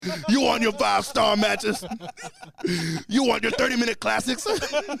You want your 5-star matches? You want your 30-minute classics?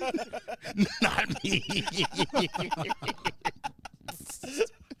 Not me.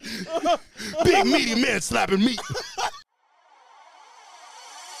 Big meaty man slapping meat.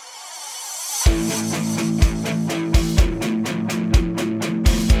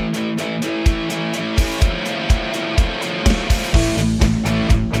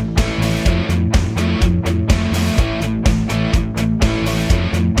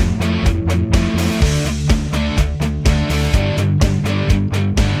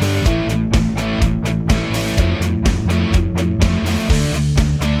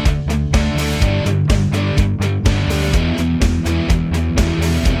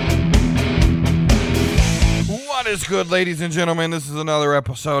 Is good, ladies and gentlemen. This is another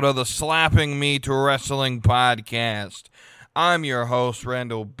episode of the Slapping Meat Wrestling Podcast. I'm your host,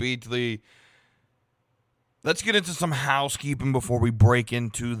 Randall Beatley. Let's get into some housekeeping before we break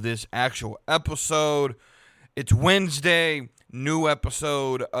into this actual episode. It's Wednesday. New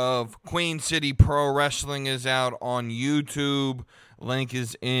episode of Queen City Pro Wrestling is out on YouTube. Link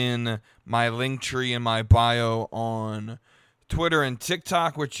is in my link tree in my bio on Twitter and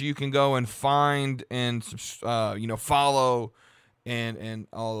TikTok, which you can go and find and follow and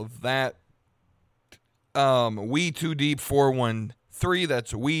all of that. We Too Deep 413.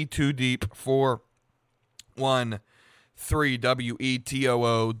 That's We Too Deep 413.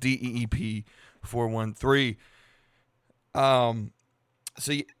 WETOODEEP 413.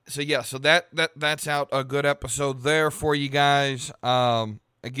 So that's out, a good episode there for you guys.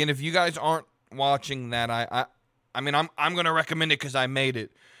 Again, if you guys aren't watching that, I'm going to recommend it because I made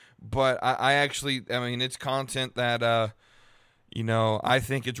it, but it's content that, I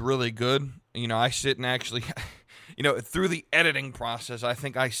think it's really good. I sit and actually, through the editing process, I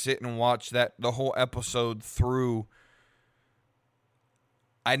think I sit and watch the whole episode through.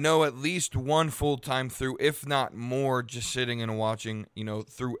 I know at least one full time through, if not more, just sitting and watching,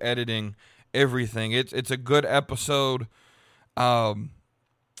 through editing everything. It's a good episode. I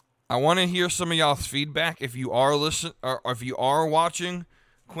want to hear some of y'all's feedback. If you are listening, or if you are watching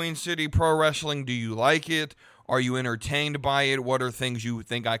Queen City Pro Wrestling, do you like it? Are you entertained by it? What are things you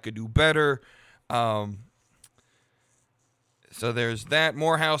think I could do better? So there's that.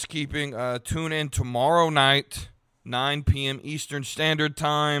 More housekeeping. Tune in tomorrow night, 9 p.m. Eastern Standard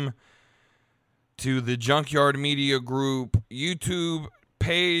Time, to the Junkyard Media Group YouTube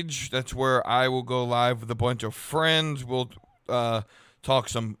page. That's where I will go live with a bunch of friends. We'll talk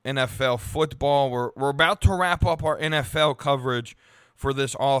some NFL football. We're about to wrap up our NFL coverage for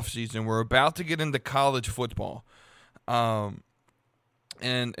this offseason. We're about to get into college football. And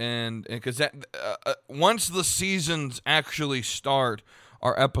because once the seasons actually start,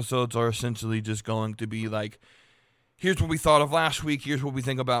 our episodes are essentially just going to be like, here's what we thought of last week, here's what we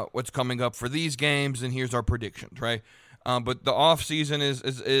think about what's coming up for these games, and here's our predictions, right? But the offseason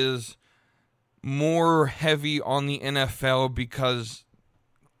is more heavy on the NFL because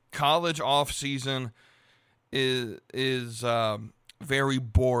college offseason is very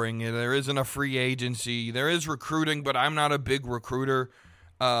boring. There isn't a free agency. There is recruiting, but I'm not a big recruiter.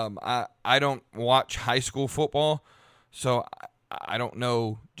 I don't watch high school football, so I don't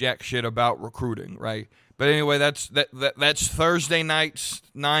know jack shit about recruiting, right? But anyway, that's Thursday nights,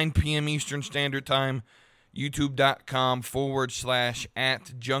 9 p.m. Eastern Standard Time,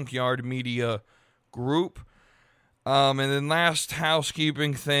 youtube.com/@Junkyard Media Group. And then last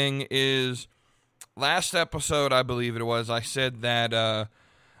housekeeping thing is, last episode, I believe it was, I said that I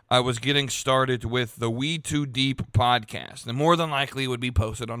was getting started with the We Too Deep podcast, and more than likely it would be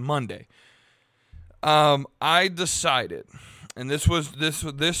posted on Monday. I decided, and this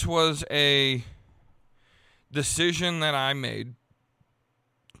was a decision that I made,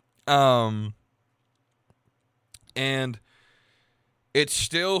 and it's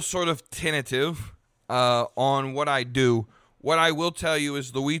still sort of tentative on what I do. What I will tell you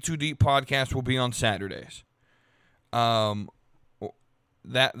is the We Too Deep podcast will be on Saturdays. That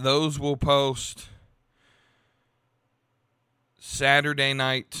those will post Saturday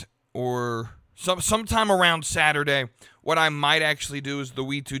night or sometime around Saturday. What I might actually do is the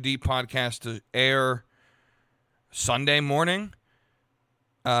We Too Deep podcast to air Sunday morning.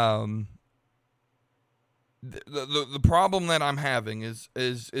 The problem that I'm having is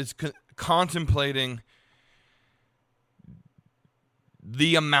contemplating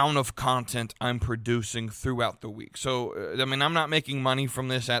the amount of content I'm producing throughout the week. So, I'm not making money from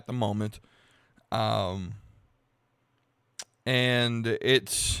this at the moment. And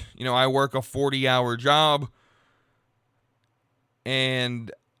it's, I work a 40-hour job,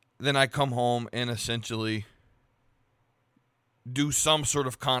 and then I come home and essentially do some sort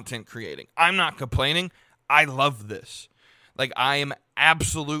of content creating. I'm not complaining. I love this. Like, I am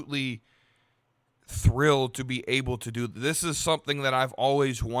absolutely thrilled to be able to do this. Is something that I've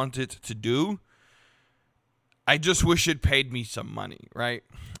always wanted to do. I just wish it paid me some money, right?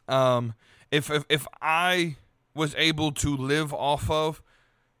 If I was able to live off of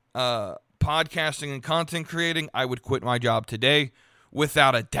podcasting and content creating, I would quit my job today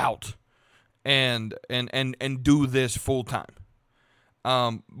without a doubt and do this full time.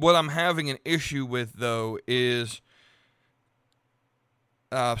 What I'm having an issue with, though, is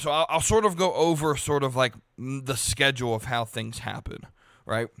so I'll sort of go over sort of like the schedule of how things happen,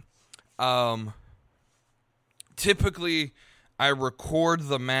 right? Typically, I record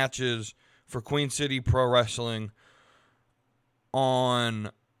the matches for Queen City Pro Wrestling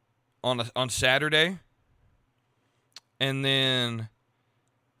on Saturday, and then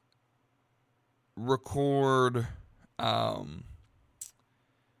record the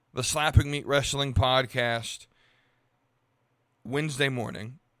Slapping Meat Wrestling podcast Wednesday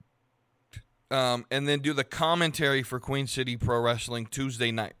morning, and then do the commentary for Queen City Pro Wrestling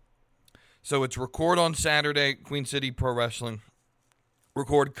Tuesday night. So it's record on Saturday, Queen City Pro Wrestling,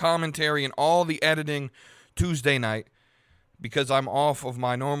 record commentary and all the editing Tuesday night, because I'm off of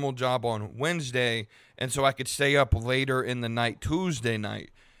my normal job on Wednesday, and so I could stay up later in the night Tuesday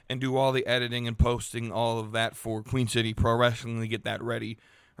night and do all the editing and posting all of that for Queen City Pro Wrestling to get that ready,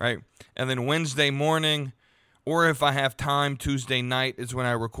 right? And then Wednesday morning, or if I have time, Tuesday night is when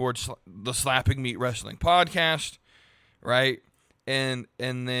I record the Slapping Meat Wrestling podcast, right? And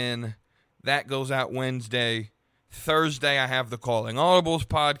then that goes out Wednesday. Thursday, I have the Calling Audibles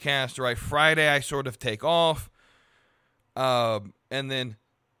podcast, right? Friday, I sort of take off. But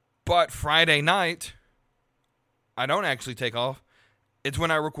Friday night, I don't actually take off. It's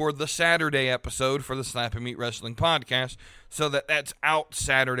when I record the Saturday episode for the Slapping Meat Wrestling podcast, so that's out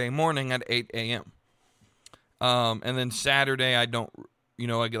Saturday morning at 8 a.m. And then Saturday, I don't,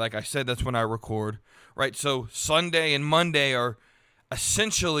 like I said, that's when I record, right? So Sunday and Monday are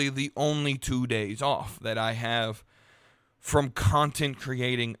essentially the only 2 days off that I have from content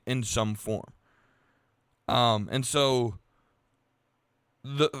creating in some form. And so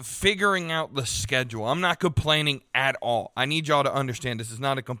the figuring out the schedule, I'm not complaining at all. I need y'all to understand this is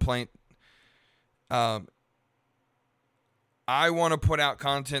not a complaint. I want to put out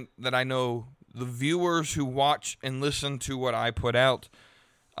content that I know the viewers who watch and listen to what I put out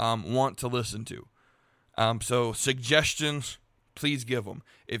want to listen to. So suggestions, please give them.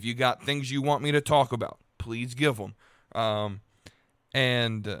 If you got things you want me to talk about, please give them.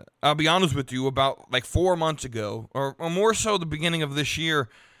 And I'll be honest with you, about like 4 months ago, or more so the beginning of this year,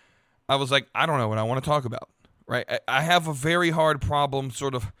 I was like, I don't know what I want to talk about, right? I have a very hard problem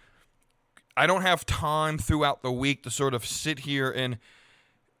I don't have time throughout the week to sort of sit here and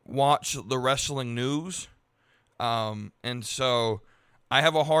watch the wrestling news. And so I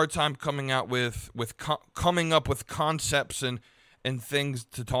have a hard time coming up with concepts and things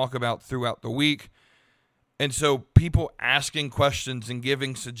to talk about throughout the week. And so people asking questions and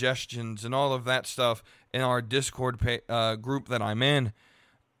giving suggestions and all of that stuff in our Discord group that I'm in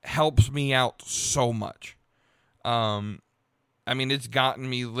helps me out so much. It's gotten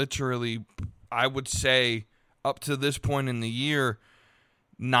me literally, I would say, up to this point in the year,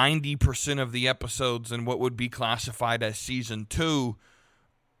 90% of the episodes in what would be classified as Season 2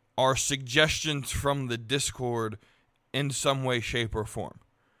 are suggestions from the Discord in some way, shape, or form.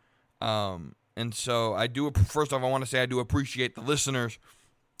 And so first off, I want to say I do appreciate the listeners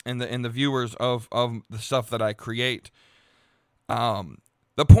and the viewers of the stuff that I create.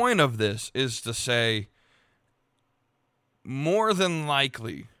 The point of this is to say, more than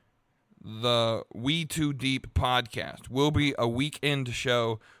likely, the We Too Deep podcast will be a weekend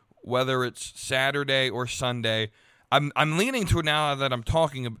show, whether it's Saturday or Sunday. I'm leaning to, now that I'm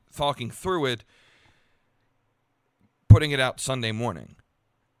talking through it, putting it out Sunday morning.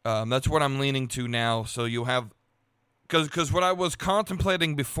 That's what I'm leaning to now. So you'll have, because what I was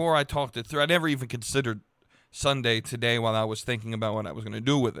contemplating before I talked it through, I never even considered Sunday today while I was thinking about what I was going to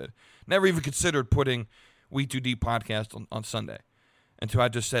do with it. Never even considered putting We Too Deep podcast on Sunday until I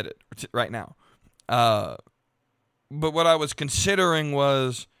just said it right now. But what I was considering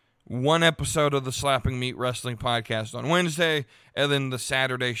was one episode of the Slapping Meat Wrestling podcast on Wednesday, and then the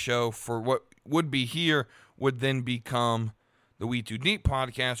Saturday show for what would be here would then become the We Too Deep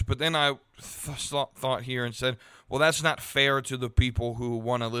podcast. But then I thought here and said, well, that's not fair to the people who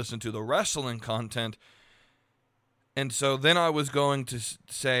want to listen to the wrestling content. And so then I was going to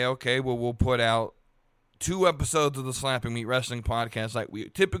say, okay, well, we'll put out 2 episodes of the Slapping Meat Wrestling podcast like we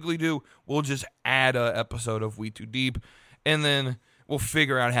typically do. We'll just add an episode of We Too Deep, and then we'll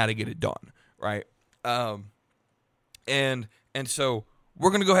figure out how to get it done, right? And so we're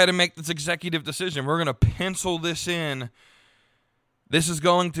going to go ahead and make this executive decision. We're going to pencil this in. This is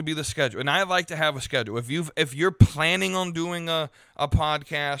going to be the schedule. And I like to have a schedule. If you're planning on doing a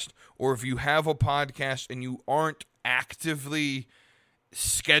podcast, or if you have a podcast and you aren't actively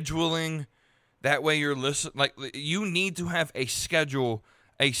scheduling, that way you're listening. Like, you need to have a schedule,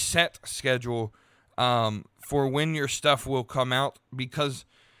 a set schedule for when your stuff will come out. Because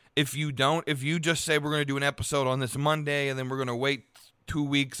if you just say we're going to do an episode on this Monday and then we're going to wait 2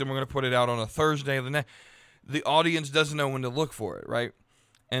 weeks and we're going to put it out on a Thursday, the audience doesn't know when to look for it, right?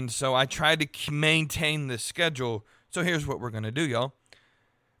 And so I tried to maintain this schedule. So here's what we're going to do, y'all.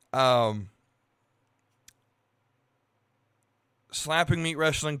 Slapping Meat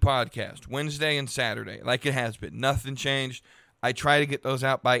Wrestling Podcast, Wednesday and Saturday, like it has been. Nothing changed. I try to get those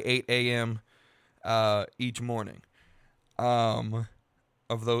out by 8 a.m. Each morning. Of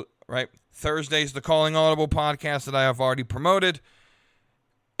those, right? Thursday's the Calling Audible podcast that I have already promoted.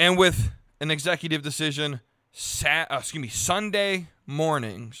 And with an executive decision, Sunday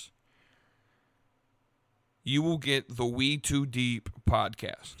mornings, you will get the We Too Deep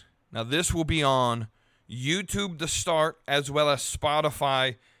podcast. Now, this will be on YouTube to start, as well as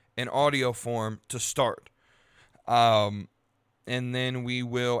Spotify in audio form to start. And then we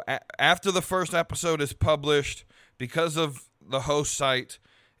will, after the first episode is published, because of the host site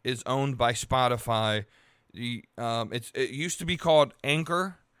is owned by Spotify, it used to be called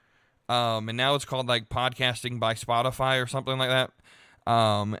Anchor, and now it's called like Podcasting by Spotify or something like that.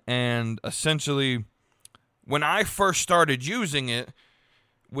 And essentially, when I first started using it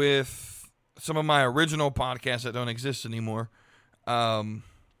with some of my original podcasts that don't exist anymore,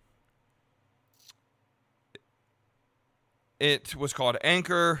 it was called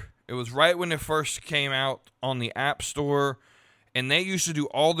Anchor. It was right when it first came out on the App Store, and they used to do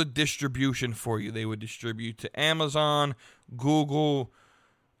all the distribution for you. They would distribute to Amazon, Google,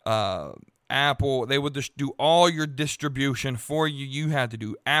 Apple. They would just do all your distribution for you. You had to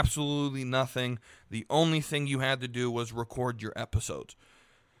do absolutely nothing. The only thing you had to do was record your episodes.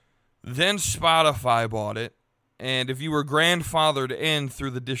 Then Spotify bought it, and if you were grandfathered in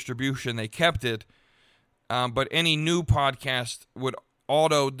through the distribution, they kept it. But any new podcast would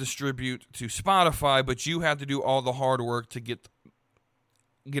auto-distribute to Spotify, but you had to do all the hard work to get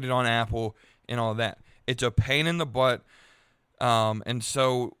it on Apple and all that. It's a pain in the butt. And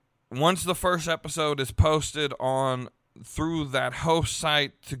so once the first episode is posted on through that host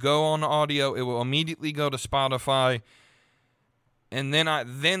site to go on audio, it will immediately go to Spotify. And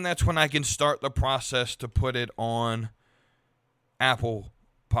then that's when I can start the process to put it on Apple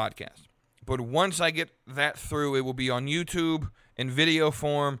Podcast. But once I get that through, it will be on YouTube in video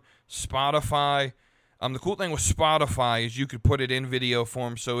form, Spotify. The cool thing with Spotify is you could put it in video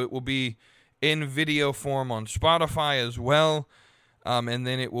form, so it will be in video form on Spotify as well. And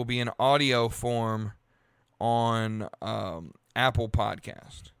then it will be in audio form on Apple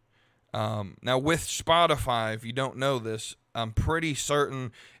Podcast. Now with Spotify, if you don't know this, I'm pretty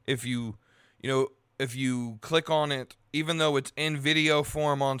certain if you click on it, even though it's in video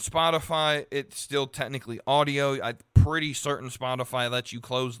form on Spotify, it's still technically audio. I'm pretty certain Spotify lets you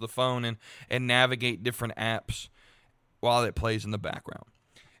close the phone and navigate different apps while it plays in the background.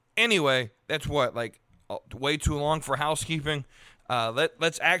 Anyway, that's way too long for housekeeping.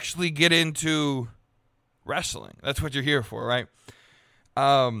 Let's actually get into wrestling. That's what you're here for, right?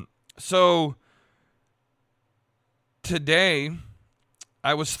 So today,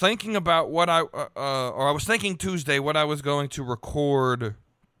 I was thinking about I was thinking Tuesday what I was going to record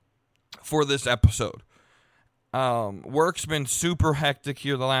for this episode. Work's been super hectic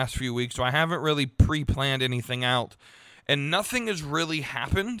here the last few weeks, so I haven't really pre-planned anything out, and nothing has really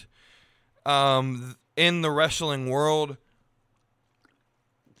happened in the wrestling world.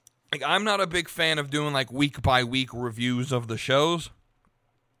 Like, I'm not a big fan of doing like week by week reviews of the shows.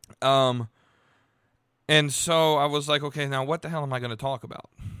 And so I was like, okay, now what the hell am I going to talk about?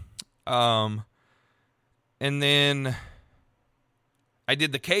 And then I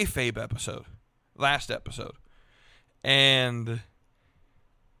did the kayfabe episode, last episode. And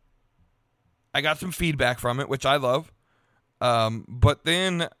I got some feedback from it, which I love. But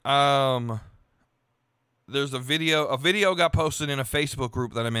then there's a video got posted in a Facebook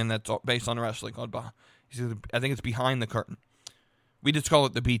group that I'm in that's based on wrestling called, I think it's Behind the Curtain. We just call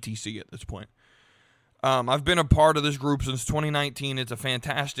it the BTC at this point. I've been a part of this group since 2019. It's a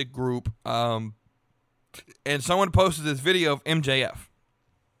fantastic group. And someone posted this video of MJF.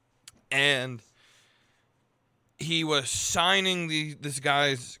 And he was signing this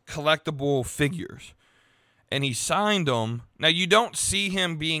guy's collectible figures. and he signed him. Now, you don't see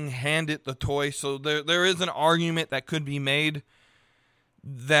him being handed the toy, so there is an argument that could be made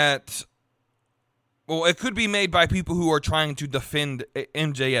that, well, it could be made by people who are trying to defend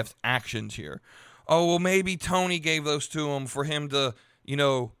MJF's actions here. Oh, well, maybe Tony gave those to him for him to,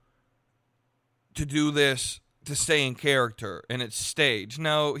 to do this, to stay in character, and it's staged.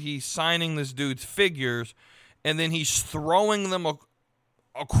 No, he's signing this dude's figures, and then he's throwing them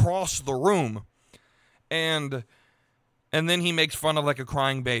across the room, and then he makes fun of like a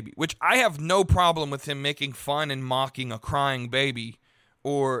crying baby, which I have no problem with him making fun and mocking a crying baby,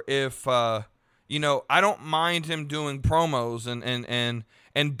 or if I don't mind him doing promos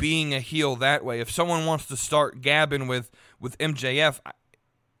and being a heel that way. If someone wants to start gabbing with MJF,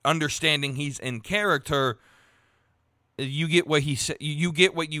 understanding he's in character, you get what he said. You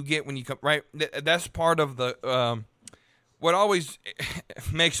get what you get when you come, right? That's part of the. What always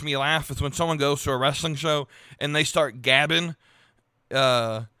makes me laugh is when someone goes to a wrestling show and they start gabbing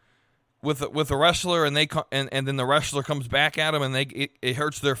with a wrestler, and and then the wrestler comes back at them, and it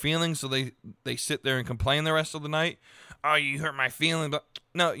hurts their feelings, so they sit there and complain the rest of the night. Oh, you hurt my feelings, but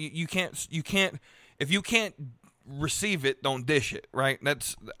no, you can't. If you can't receive it, don't dish it, right?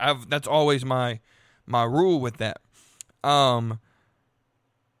 That's always my rule with that. So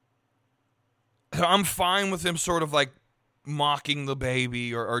I'm fine with him sort of like mocking the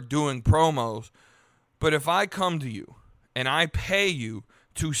baby or doing promos, but if I come to you and I pay you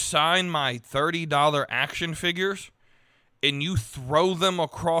to sign my $30 action figures and you throw them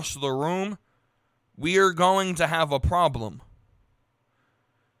across the room, we are going to have a problem.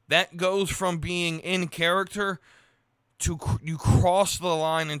 That goes from being in character to you cross the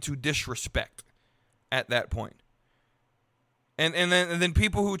line into disrespect at that point. And then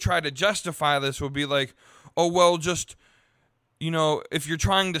people who try to justify this will be like, oh, well, just, if you're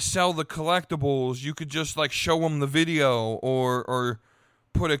trying to sell the collectibles, you could just like show them the video or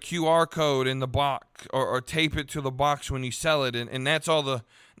put a QR code in the box or tape it to the box when you sell it. And that's all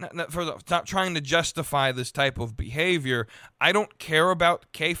stop trying to justify this type of behavior. I don't care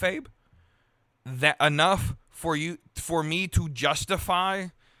about kayfabe that enough for me to justify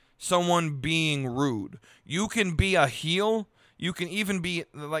someone being rude. You can be a heel. You can even be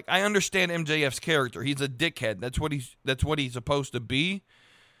like, I understand MJF's character. He's a dickhead. That's what he's supposed to be.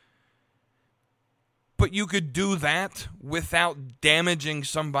 But you could do that without damaging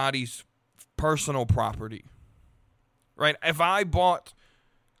somebody's personal property. Right? If I bought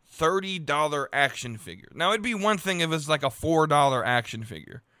 $30 action figure. Now, it'd be one thing if it's like a $4 action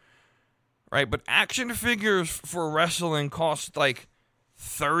figure. Right? But action figures for wrestling cost like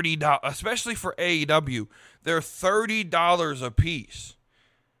 $30, especially for AEW. They're $30 a piece.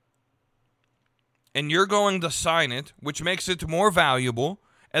 And you're going to sign it, which makes it more valuable,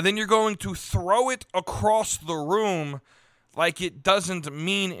 and then you're going to throw it across the room like it doesn't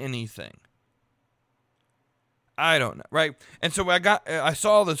mean anything. I don't know, right? And so I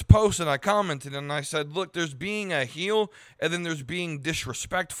saw this post and I commented and I said, look, there's being a heel and then there's being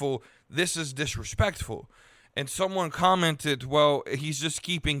disrespectful. This is disrespectful. And someone commented, well, he's just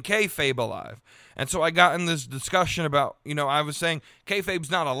keeping kayfabe alive. And so I got in this discussion about, I was saying kayfabe's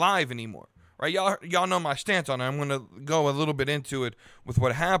not alive anymore, right? Y'all know my stance on it. I'm going to go a little bit into it with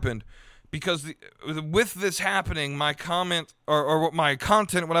what happened. Because with this happening, my comment or my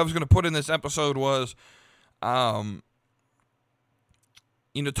content, what I was going to put in this episode was, talking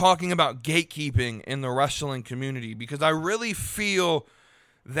about gatekeeping in the wrestling community. Because I really feel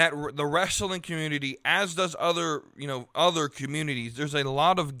that the wrestling community, as does other communities, there's a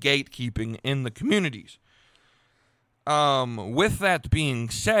lot of gatekeeping in the communities. With that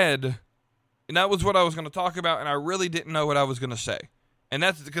being said, and that was what I was going to talk about, and I really didn't know what I was going to say. And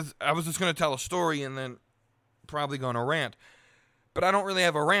that's because I was just going to tell a story and then probably going to rant. But I don't really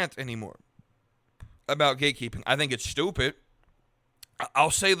have a rant anymore about gatekeeping. I think it's stupid. I'll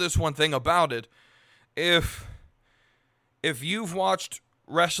say this one thing about it. If you've watched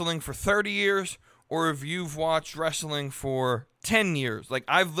wrestling for 30 years or if you've watched wrestling for 10 years. Like,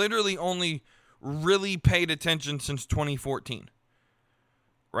 I've literally only really paid attention since 2014.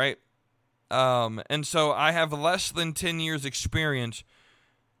 Right? And so I have less than 10 years experience.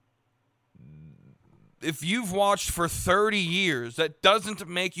 If you've watched for 30 years, that doesn't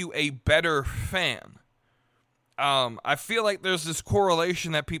make you a better fan. I feel like there's this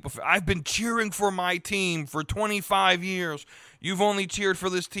correlation that people feel. I've been cheering for my team for 25 years. You've only cheered for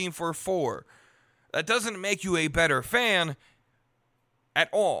this team for 4. That doesn't make you a better fan at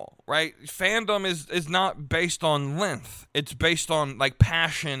all, right? Fandom is not based on length. It's based on like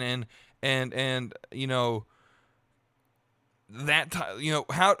passion and that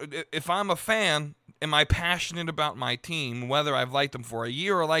how if I'm a fan am I passionate about my team, whether I've liked them for a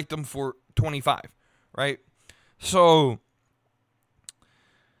year or liked them for 25, right? So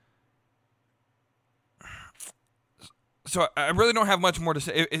I really don't have much more to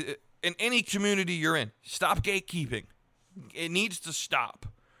say. In any community you're in, stop gatekeeping. It needs to stop,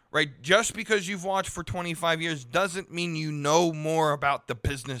 right? Just because you've watched for 25 years doesn't mean you know more about the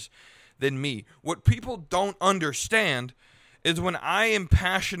business than me. What people don't understand is when I am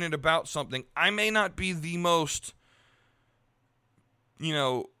passionate about something, I may not be the most,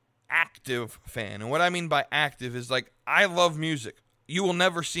 active fan. And what I mean by active is like, I love music. You will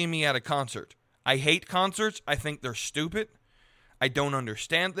never see me at a concert. I hate concerts. I think they're stupid. I don't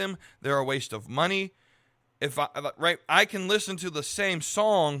understand them. They're a waste of money. I can listen to the same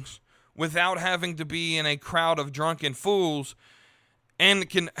songs without having to be in a crowd of drunken fools and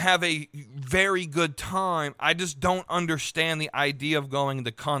can have a very good time. I just don't understand the idea of going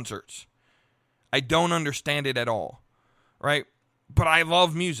to concerts. I don't understand it at all, right? But I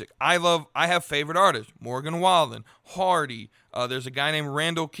love music. I have favorite artists: Morgan Wallen, Hardy. There's a guy named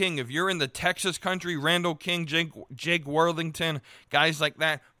Randall King. If you're in the Texas country, Randall King, Jake Worthington, guys like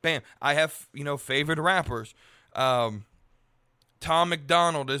that. Bam. I have favorite rappers. Tom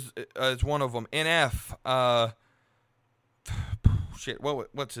McDonald is one of them. NF.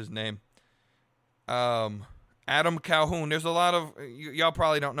 What's his name? Adam Calhoun. There's a lot of y'all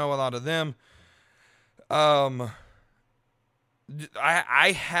probably don't know a lot of them.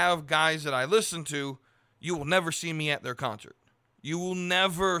 I have guys that I listen to. You will never see me at their concert. You will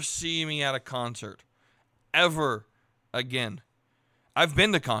never see me at a concert ever again. I've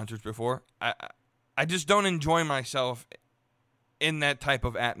been to concerts before. I just don't enjoy myself in that type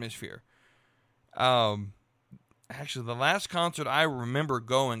of atmosphere. Actually, the last concert I remember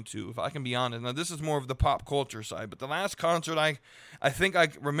going to, if I can be honest, now this is more of the pop culture side, but the last concert I think I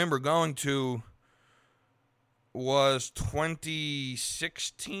remember going to was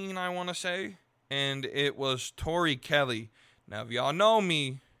 2016, I want to say, and it was Tori Kelly. Now, if y'all know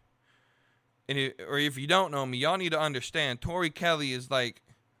me, or if you don't know me, y'all need to understand, Tori Kelly is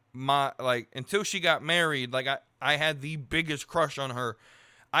until she got married, I had the biggest crush on her.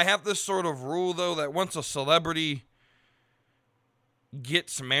 I have this sort of rule, though, that once a celebrity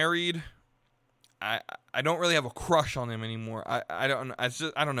gets married, I don't really have a crush on them anymore. I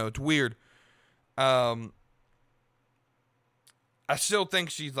don't know. It's weird. I still think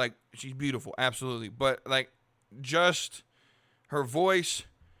she's beautiful, absolutely. But just her voice,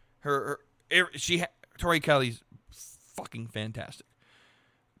 Tori Kelly's fucking fantastic.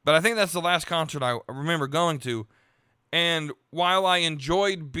 But I think that's the last concert I remember going to. And while I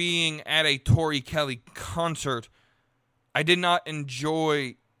enjoyed being at a Tori Kelly concert, I did not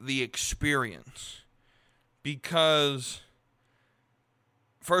enjoy the experience. Because,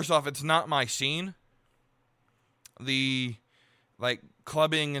 first off, it's not my scene. The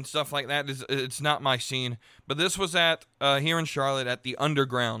clubbing and stuff like that it's not my scene. But this was at here in Charlotte at the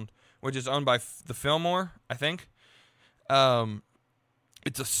Underground, which is owned by the Fillmore, I think.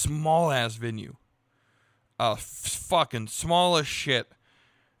 It's a small ass venue, fucking small as shit,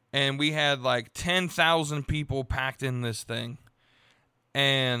 and we had 10,000 people packed in this thing,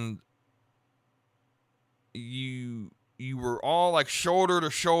 and you were all shoulder to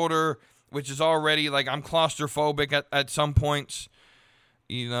shoulder, which is already I'm claustrophobic at some points,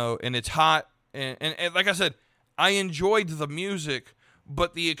 and it's hot. And like I said, I enjoyed the music,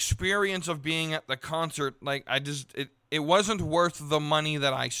 but the experience of being at the concert, it wasn't worth the money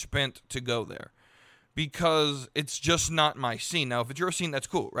that I spent to go there, because it's just not my scene. Now, if it's your scene, that's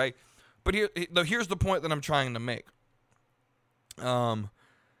cool, right? But here's the point that I'm trying to make.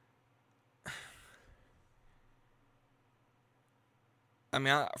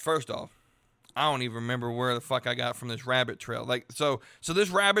 First off, I don't even remember where the fuck I got from this rabbit trail. So this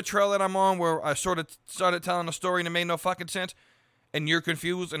rabbit trail that I'm on, where I sort of started telling a story and it made no fucking sense, and you're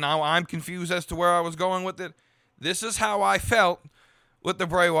confused, and now I'm confused as to where I was going with it. This is how I felt with the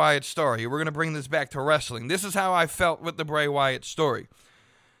Bray Wyatt story. We're going to bring this back to wrestling. This is how I felt with the Bray Wyatt story.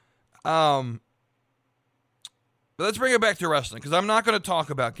 But let's bring it back to wrestling, because I'm not going to talk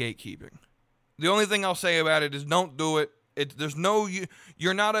about gatekeeping. The only thing I'll say about it is don't do it.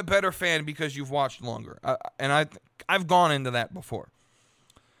 You're not a better fan because you've watched longer. And I've gone into that before.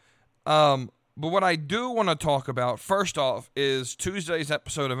 But what I do want to talk about, first off, is Tuesday's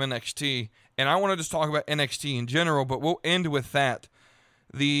episode of NXT. And I want to just talk about NXT in general, but we'll end with that.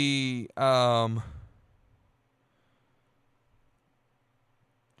 The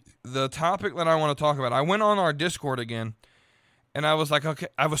topic that I want to talk about, I went on our Discord again, and I was okay,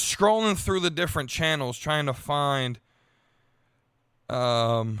 I was scrolling through the different channels trying to find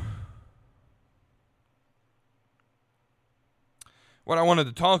what I wanted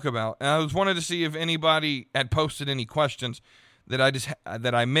to talk about. And I wanted to see if anybody had posted any questions that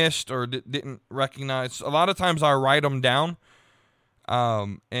I missed or didn't recognize. A lot of times I write them down,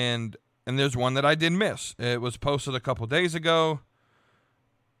 and there's one that I did miss. It was posted a couple days ago.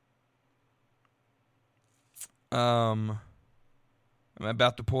 I'm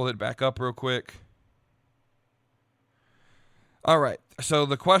about to pull it back up real quick. All right, so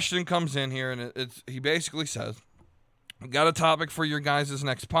the question comes in here, and he basically says, "We got a topic for your guys'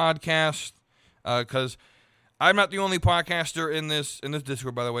 next podcast, because I'm not the only podcaster in this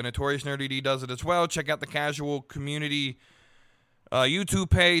Discord, by the way. Notorious Nerdy D does it as well. Check out the Casual Community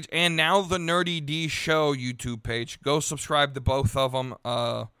YouTube page, and now the Nerdy D Show YouTube page. Go subscribe to both of them.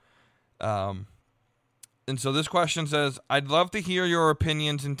 And so this question says, I'd love to hear your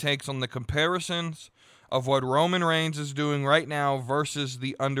opinions and takes on the comparisons of what Roman Reigns is doing right now versus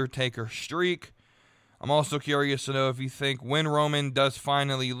the Undertaker streak. I'm also curious to know if you think when Roman does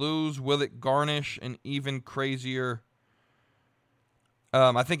finally lose, will it garnish an even crazier...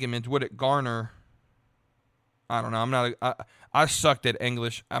 I think it means, would it garner... I don't know. I sucked at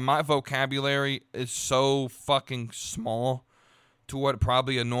English. My vocabulary is so fucking small to what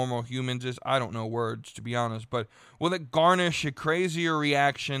probably a normal human's is. I don't know words, to be honest. But will it garnish a crazier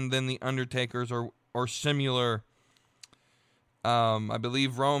reaction than the Undertaker's or similar? I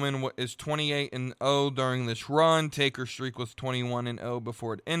believe Roman is 28-0 during this run. Taker's streak was 21-0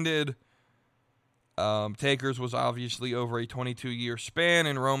 before it ended. Taker's was obviously over a 22-year span,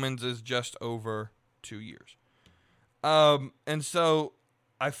 and Roman's is just over 2 years. And so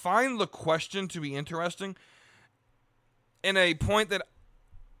I find the question to be interesting, and a point that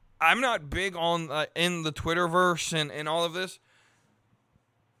I'm not big on in the Twitterverse and all of this,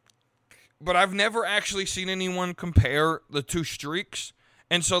 but I've never actually seen anyone compare the two streaks.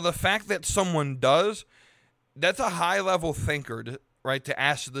 And so the fact that someone does, that's a high-level thinker, to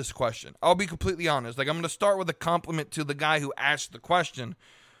ask this question. I'll be completely honest. I'm going to start with a compliment to the guy who asked the question.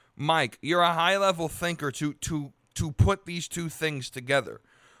 Mike, you're a high-level thinker to put these two things together.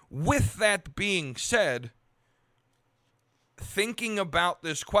 With that being said, thinking about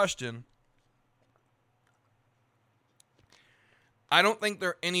this question, I don't think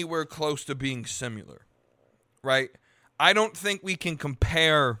they're anywhere close to being similar, right? I don't think we can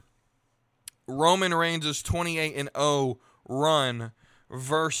compare Roman Reigns' 28-0 run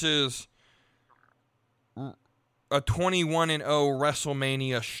versus a 21-0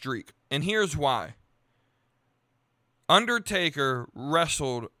 WrestleMania streak. And here's why. Undertaker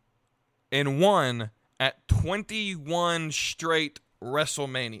wrestled and won at 21 straight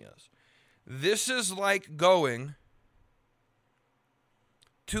WrestleManias. This is like going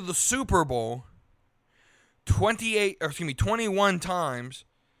to the Super Bowl 21 times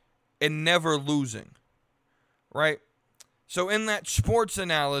and never losing, right? So in that sports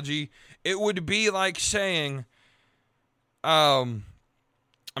analogy, it would be like saying, I'm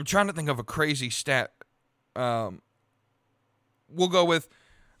trying to think of a crazy stat. We'll go with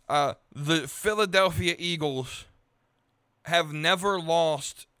the Philadelphia Eagles have never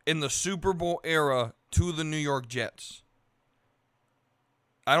lost in the Super Bowl era to the New York Jets.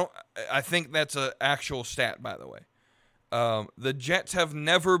 I think that's an actual stat, by the way. The Jets have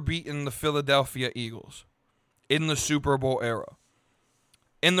never beaten the Philadelphia Eagles in the Super Bowl era,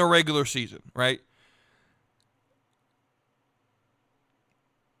 in the regular season, right?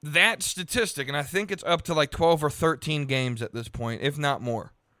 That statistic, and I think it's up to like 12 or 13 games at this point, if not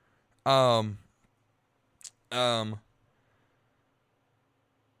more. But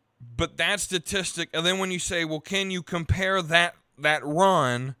that statistic, and then when you say, well, can you compare that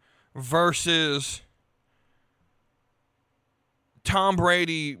run versus Tom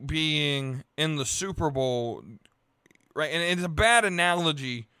Brady being in the Super Bowl, right? And it's a bad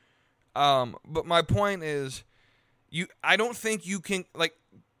analogy, but my point is, I don't think you can,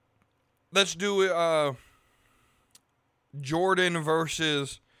 let's do Jordan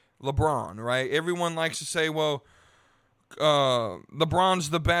versus LeBron, right? Everyone likes to say, well,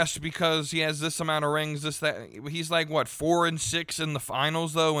 LeBron's the best because he has this amount of rings, this, that. He's like, 4-6 in the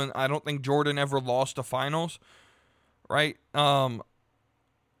finals, though, and I don't think Jordan ever lost a finals, right? Or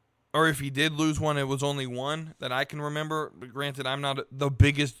if he did lose one, it was only one that I can remember. But granted, I'm not the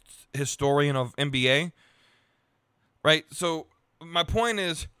biggest historian of NBA, right? So my point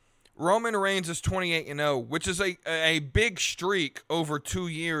is, Roman Reigns is 28-0, which is a big streak over 2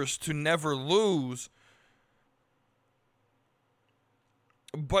 years to never lose.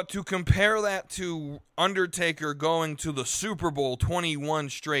 But to compare that to Undertaker going to the Super Bowl 21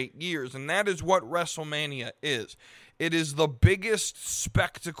 straight years, and that is what WrestleMania is. It is the biggest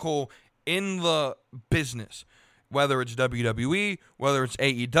spectacle in the business. whether it's WWE, whether it's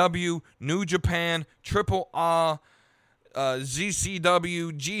AEW, New Japan, Triple A,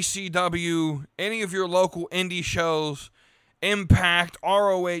 ZCW, GCW, any of your local indie shows, Impact,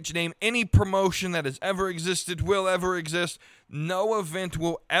 ROH, name any promotion that has ever existed, will ever exist. No event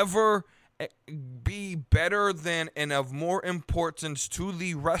will ever be better than and of more importance to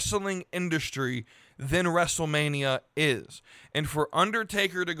the wrestling industry than WrestleMania is. And for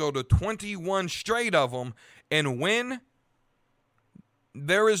Undertaker to go to 21 straight of them and win,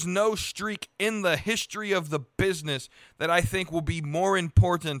 there is no streak in the history of the business that I think will be more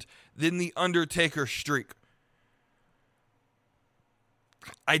important than the Undertaker streak.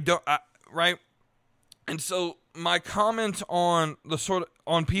 Right? And so my comment on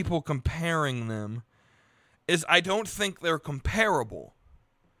on people comparing them is I don't think they're comparable.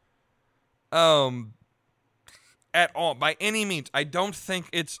 At all, by any means. I don't think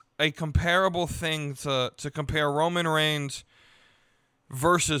it's a comparable thing to compare Roman Reigns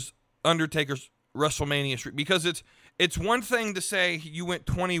versus Undertaker's WrestleMania streak, because it's one thing to say you went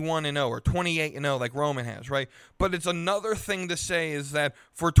 21-0 or 28-0 like Roman has, right? But it's another thing to say is that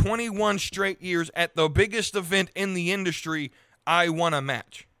for 21 straight years at the biggest event in the industry, I won a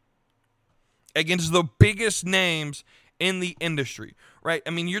match against the biggest names in the industry, right?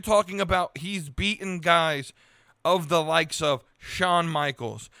 I mean, you're talking about he's beaten guys of the likes of Shawn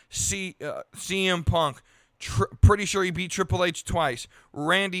Michaels, CM Punk, pretty sure he beat Triple H twice,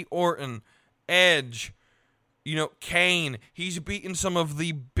 Randy Orton, Edge, Kane. He's beaten some of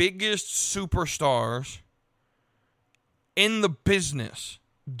the biggest superstars in the business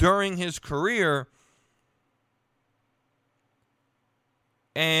during his career,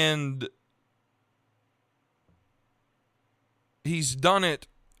 and he's done it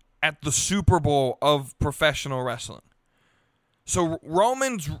at the Super Bowl of professional wrestling. So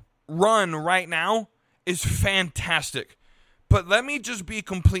Roman's run right now is fantastic. But let me just be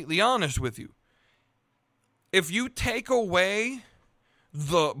completely honest with you. If you take away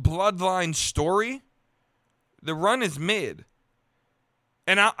the Bloodline story, the run is mid.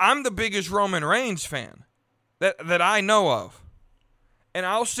 And I'm the biggest Roman Reigns fan that I know of. And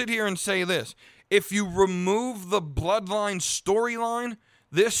I'll sit here and say this. If you remove the Bloodline storyline,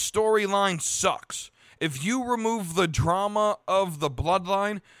 this storyline sucks. If you remove the drama of the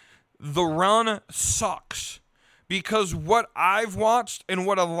Bloodline, the run sucks. Because what I've watched and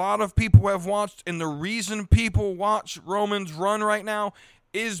what a lot of people have watched, and the reason people watch Roman's run right now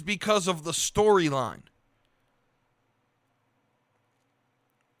is because of the storyline.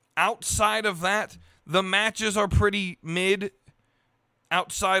 Outside of that, the matches are pretty mid.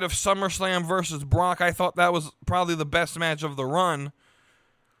 Outside of SummerSlam versus Brock, I thought that was probably the best match of the run.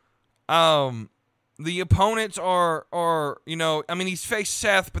 The opponents are he's faced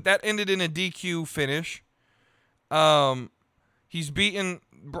Seth, but that ended in a DQ finish. He's beaten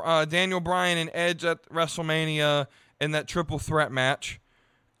Daniel Bryan and Edge at WrestleMania in that triple threat match.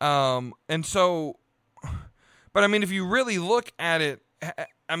 And so, but I mean, if you really look at it,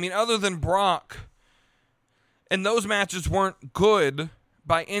 I mean, other than Brock, and those matches weren't good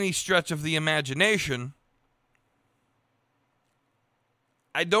by any stretch of the imagination,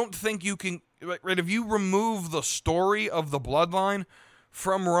 I don't think you can, right, if you remove the story of the Bloodline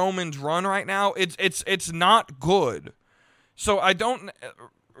from Roman's run right now, it's not good. So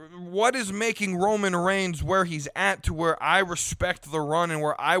what is making Roman Reigns where he's at to where I respect the run and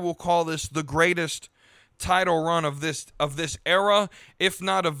where I will call this the greatest title run of this era, if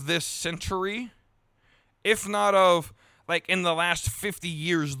not of this century, if not of, like, in the last 50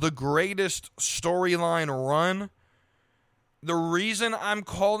 years, the greatest storyline run. The reason I'm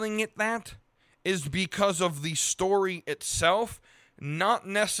calling it that is because of the story itself, not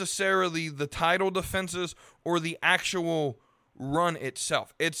necessarily the title defenses or the actual run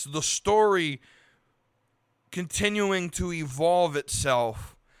itself. It's the story continuing to evolve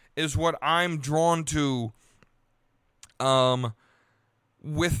itself is what I'm drawn to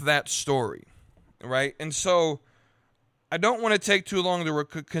with that story, right? And so I don't want to take too long to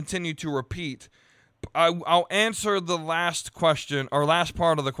continue to repeat. I'll answer the last question, or last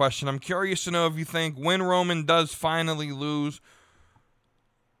part of the question. I'm curious to know if you think when Roman does finally lose,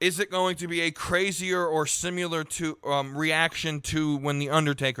 is it going to be a crazier or similar to reaction to when The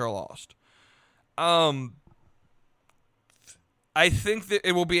Undertaker lost? I think that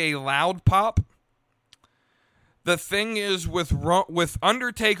it will be a loud pop. The thing is, with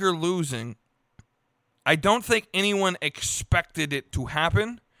Undertaker losing, I don't think anyone expected it to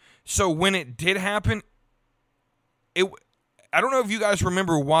happen. So when it did happen, I don't know if you guys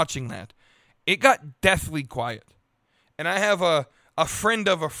remember watching that. It got deathly quiet. And I have a friend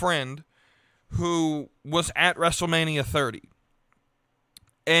of a friend who was at WrestleMania 30.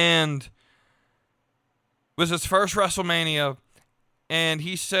 And it was his first WrestleMania, and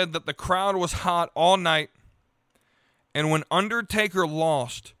he said that the crowd was hot all night, and when Undertaker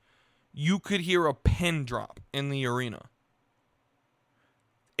lost, you could hear a pin drop in the arena.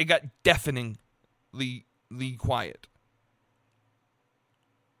 It got deafeningly quiet.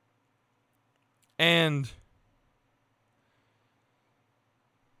 And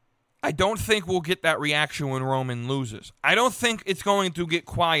I don't think we'll get that reaction when Roman loses. I don't think it's going to get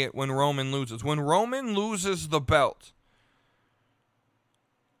quiet when Roman loses. When Roman loses the belt,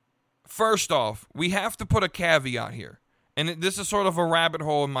 first off, we have to put a caveat here. And this is sort of a rabbit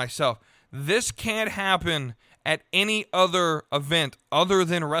hole in myself. This can't happen at any other event other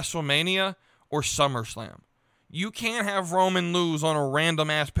than WrestleMania or SummerSlam. You can't have Roman lose on a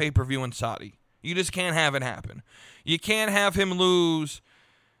random-ass pay-per-view in Saudi. You just can't have it happen. You can't have him lose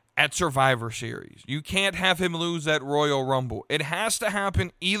at Survivor Series. You can't have him lose at Royal Rumble. It has to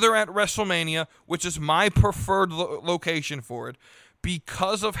happen either at WrestleMania, which is my preferred location for it,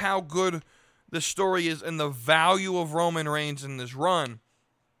 because of how good the story is and the value of Roman Reigns in this run.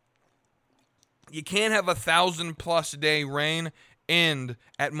 You can't have a 1,000+ day reign end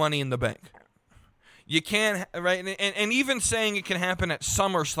at Money in the Bank. You can't, right? And even saying it can happen at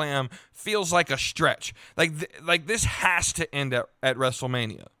SummerSlam feels like a stretch. Like this has to end at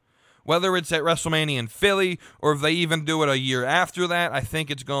WrestleMania. Whether it's at WrestleMania in Philly or if they even do it a year after that. I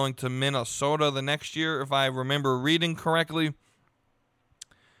think it's going to Minnesota the next year, if I remember reading correctly.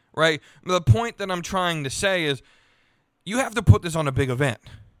 Right? The point that I'm trying to say is you have to put this on a big event.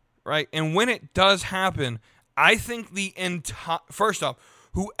 Right? And when it does happen, I think first off,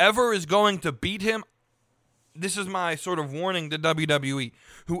 whoever is going to beat him, this is my sort of warning to WWE.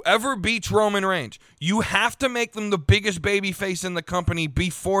 Whoever beats Roman Reigns, you have to make them the biggest babyface in the company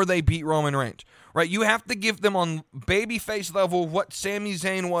before they beat Roman Reigns. Right? You have to give them on babyface level what Sami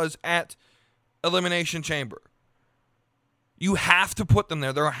Zayn was at Elimination Chamber. You have to put them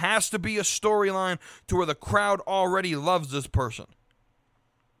there. There has to be a storyline to where the crowd already loves this person.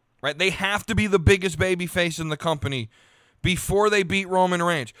 Right? They have to be the biggest babyface in the company before they beat Roman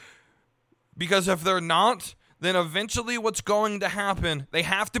Reigns. Because if they're not, then eventually what's going to happen, they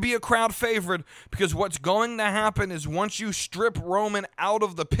have to be a crowd favorite, because what's going to happen is once you strip Roman out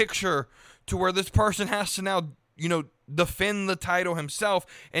of the picture to where this person has to now, defend the title himself,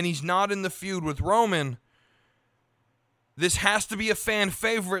 and he's not in the feud with Roman, this has to be a fan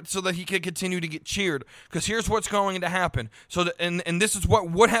favorite so that he can continue to get cheered. Because here's what's going to happen. And this is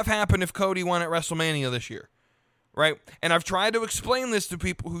what would have happened if Cody won at WrestleMania this year. Right? And I've tried to explain this to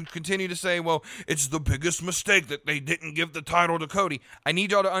people who continue to say, well, it's the biggest mistake that they didn't give the title to Cody. I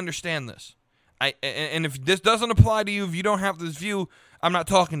need y'all to understand this. And if this doesn't apply to you, if you don't have this view, I'm not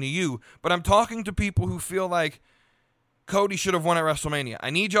talking to you. But I'm talking to people who feel like Cody should have won at WrestleMania. I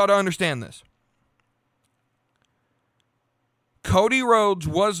need y'all to understand this. Cody Rhodes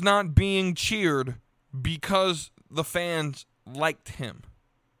was not being cheered because the fans liked him.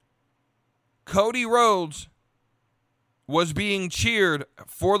 Cody Rhodes was being cheered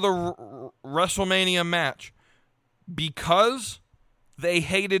for the WrestleMania match because they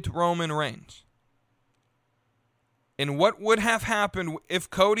hated Roman Reigns. And what would have happened if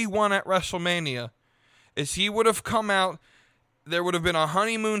Cody won at WrestleMania is he would have come out, there would have been a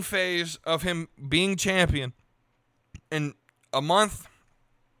honeymoon phase of him being champion, and a month,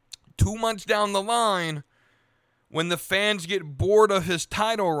 2 months down the line, when the fans get bored of his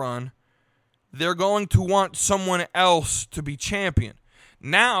title run, they're going to want someone else to be champion.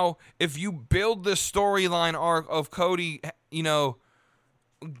 Now, if you build this storyline arc of Cody,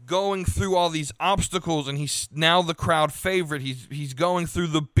 going through all these obstacles, and he's now the crowd favorite, he's going through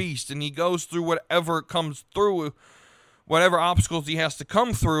the beast, and he goes through whatever comes through, whatever obstacles he has to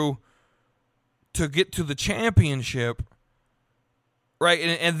come through to get to the championship, right?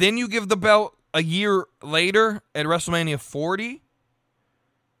 And then you give the belt a year later at WrestleMania 40,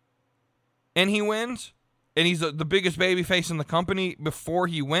 and he wins, and he's the biggest babyface in the company before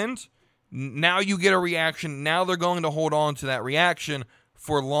he wins. Now you get a reaction. Now they're going to hold on to that reaction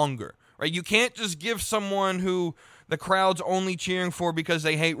for longer, right? You can't just give someone who the crowd's only cheering for because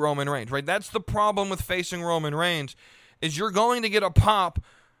they hate Roman Reigns, right? That's the problem with facing Roman Reigns, is you're going to get a pop,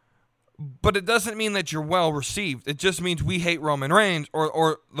 but it doesn't mean that you're well received. It just means we hate Roman Reigns,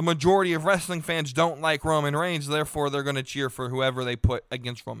 or the majority of wrestling fans don't like Roman Reigns, therefore they're going to cheer for whoever they put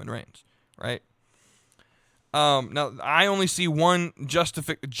against Roman Reigns. Right? Now, I only see one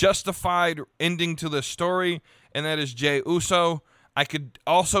justified ending to this story, and that is Jey Uso. I could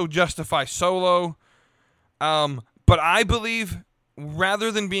also justify Solo. But I believe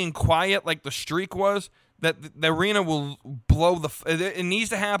rather than being quiet like the streak was, that the arena will blow it needs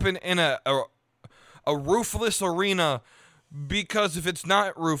to happen in a roofless arena, because if it's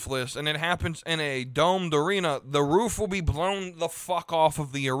not roofless and it happens in a domed arena, the roof will be blown the fuck off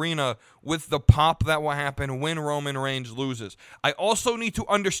of the arena with the pop that will happen when Roman Reigns loses. I also need to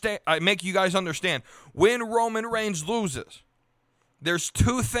make you guys understand, when Roman Reigns loses, there's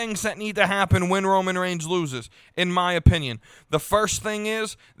two things that need to happen when Roman Reigns loses, in my opinion. The first thing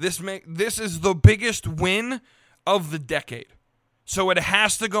is, this is the biggest win of the decade. So it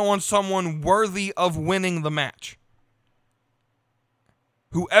has to go on someone worthy of winning the match.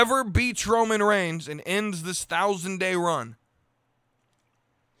 Whoever beats Roman Reigns and ends this 1,000-day run,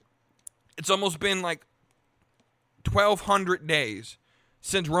 it's almost been like 1,200 days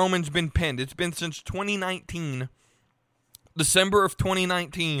since Roman's been pinned. It's been since 2019. December of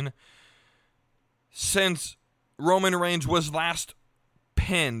 2019, since Roman Reigns was last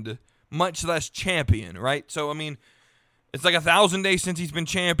pinned, much less champion, right? So, I mean, it's like 1,000 days since he's been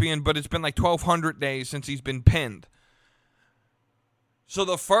champion, but it's been like 1,200 days since he's been pinned. So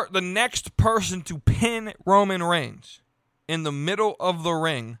the next person to pin Roman Reigns in the middle of the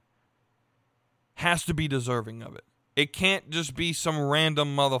ring has to be deserving of it. It can't just be some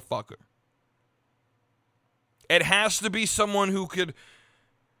random motherfucker. It has to be someone who could...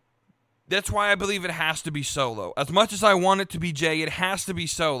 That's why I believe it has to be Solo. As much as I want it to be Jay, it has to be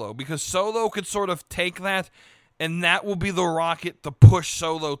Solo. Because Solo could sort of take that, and that will be the rocket to push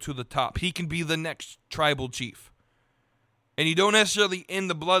Solo to the top. He can be the next tribal chief. And you don't necessarily end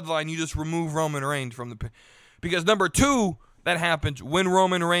the bloodline, you just remove Roman Reigns from the... Because number two, that happens when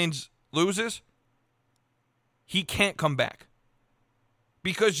Roman Reigns loses, he can't come back.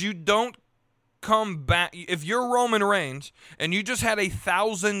 Because you don't come back. If you're Roman Reigns and you just had a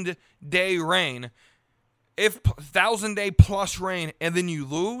 1,000-day reign, if 1,000-day plus reign, and then you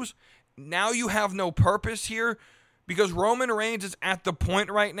lose, now you have no purpose here, because Roman Reigns is at the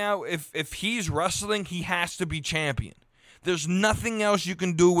point right now, if he's wrestling, he has to be champion. There's nothing else you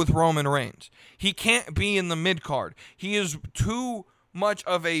can do with Roman Reigns. He can't be in the mid-card. He is too much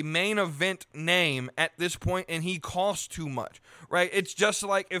of a main event name at this point, and he costs too much, right? It's just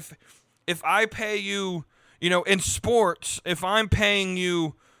like if I pay you, in sports, if I'm paying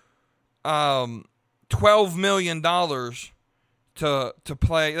you $12 million to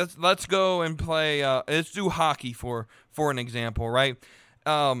play, let's go and play, let's do hockey for an example, right?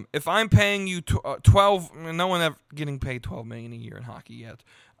 If I'm paying you 12, no one ever getting paid $12 million a year in hockey yet.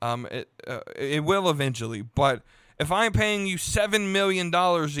 It will eventually, but if I'm paying you $7 million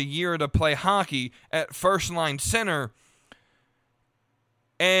a year to play hockey at first line center,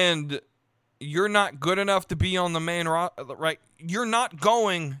 and you're not good enough to be on the main roster, right? You're not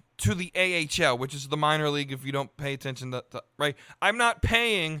going to the AHL, which is the minor league if you don't pay attention to right? I'm not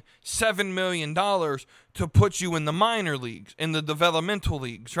paying $7 million to put you in the minor leagues, in the developmental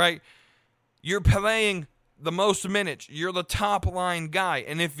leagues, right? You're playing the most minutes. You're the top line guy.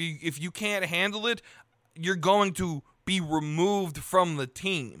 And if you can't handle it, you're going to be removed from the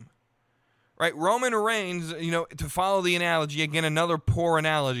team. Right? Roman Reigns, to follow the analogy, again, another poor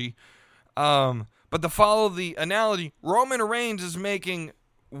analogy, but to follow the analogy, Roman Reigns is making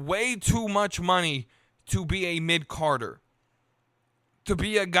way too much money to be a mid-carder, to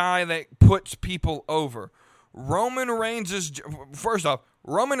be a guy that puts people over. Roman Reigns is, first off,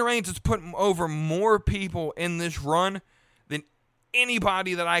 Roman Reigns has put over more people in this run than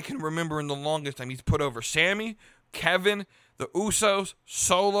anybody that I can remember in the longest time. He's put over Sammy, Kevin, the Usos,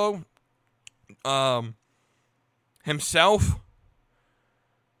 Solo, himself,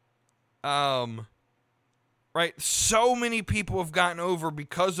 right? So many people have gotten over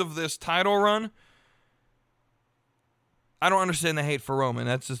because of this title run. I don't understand the hate for Roman.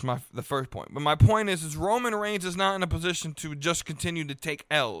 That's just the first point. But my point is Roman Reigns is not in a position to just continue to take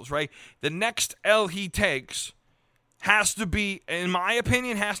L's, right? The next L he takes has to be, in my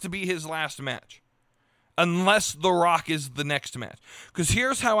opinion, has to be his last match. Unless The Rock is the next match. Because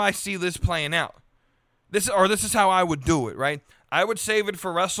here's how I see this playing out. This is how I would do it, right? I would save it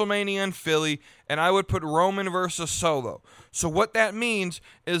for WrestleMania in Philly, and I would put Roman versus Solo. So what that means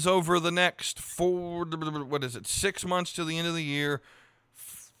is over the next 6 months to the end of the year,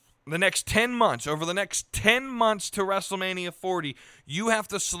 the next 10 months, over the next 10 months to WrestleMania 40, you have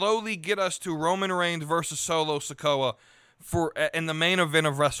to slowly get us to Roman Reigns versus Solo Sikoa in the main event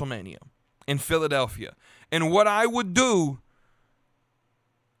of WrestleMania in Philadelphia. And what I would do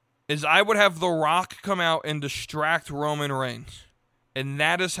is I would have The Rock come out and distract Roman Reigns. And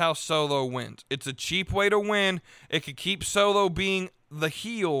that is how Solo wins. It's a cheap way to win. It could keep Solo being the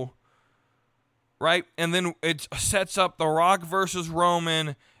heel right? And then it sets up The Rock versus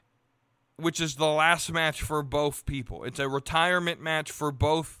Roman, which is the last match for both people. It's a retirement match for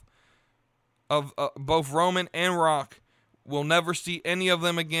both Roman and Rock. We'll never see any of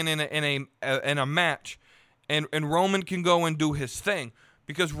them again in a match, and Roman can go and do his thing,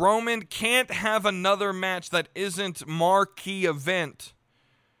 because Roman can't have another match that isn't marquee event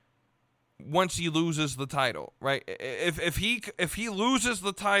once he loses the title, right? If he loses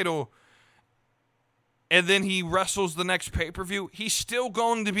the title and then he wrestles the next pay-per-view, he's still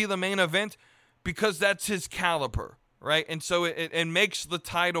going to be the main event because that's his caliber, right? And so it makes the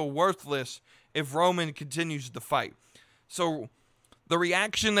title worthless if Roman continues to fight. So the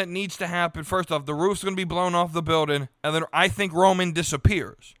reaction that needs to happen, first off, the roof's going to be blown off the building, and then I think Roman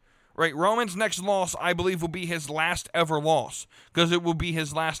disappears. Right, Roman's next loss, I believe, will be his last ever loss, because it will be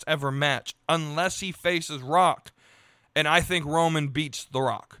his last ever match, unless he faces Rock, and I think Roman beats The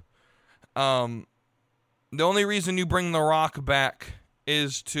Rock. The only reason you bring The Rock back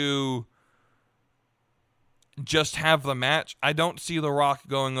is to just have the match. I don't see The Rock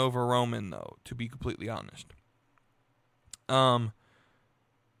going over Roman, though, to be completely honest. So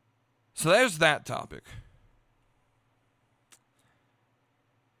there's that topic.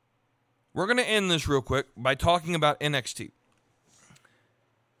 We're going to end this real quick by talking about NXT.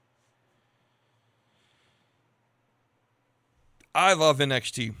 I love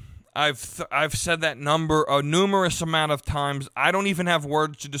NXT. I've said that number a numerous amount of times. I don't even have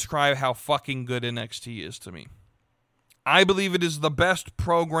words to describe how fucking good NXT is to me. I believe it is the best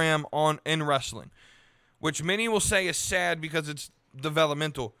program in wrestling, which many will say is sad because it's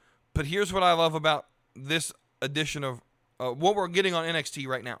developmental. But here's what I love about this edition of what we're getting on NXT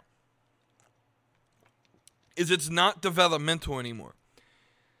right now. Is it's not developmental anymore.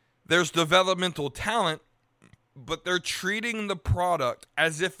 There's developmental talent, but they're treating the product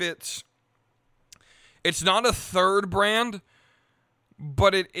as if it's not a third brand,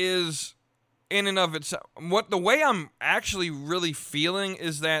 but it is in and of itself. The way I'm actually really feeling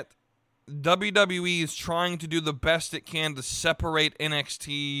is that WWE is trying to do the best it can to separate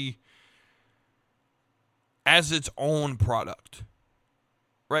NXT as its own product.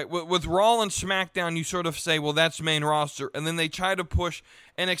 Right, with Raw and SmackDown, you sort of say, well, that's main roster. And then they try to push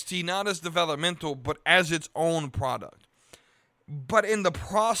NXT not as developmental, but as its own product. But in the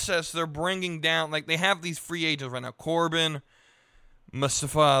process, they're bringing down, like, they have these free agents right now. Corbin,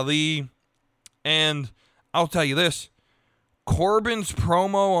 Mustafa Ali. And I'll tell you this. Corbin's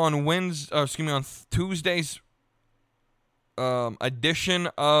promo on Tuesday's edition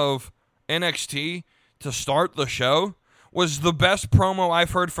of NXT to start the show was the best promo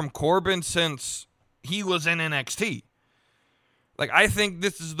I've heard from Corbin since he was in NXT. Like, I think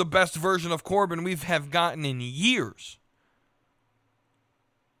this is the best version of Corbin we have gotten in years.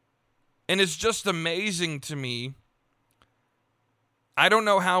 And it's just amazing to me. I don't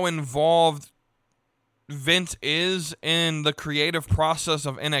know how involved Vince is in the creative process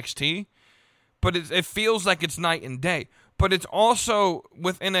of NXT, but it feels like it's night and day. But it's also,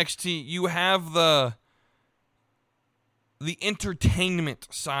 with NXT, you have the entertainment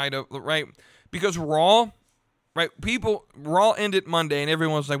side of, right? Because Raw, right? Raw ended Monday and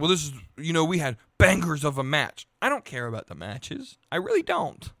everyone's like, well, this is, we had bangers of a match. I don't care about the matches. I really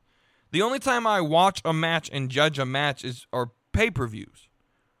don't. The only time I watch a match and judge a match are pay-per-views.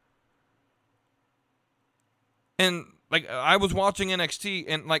 And, like, I was watching NXT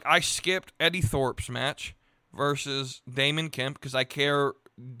and, like, I skipped Eddie Thorpe's match versus Damon Kemp because I care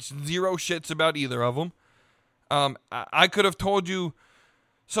zero shits about either of them. I could have told you.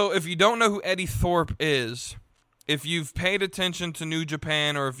 So if you don't know who Eddie Thorpe is, if you've paid attention to New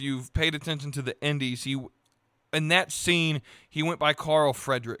Japan or if you've paid attention to the Indies, in that scene, he went by Carl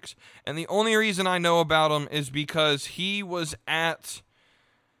Fredericks. And the only reason I know about him is because he was at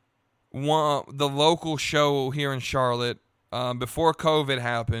the local show here in Charlotte before COVID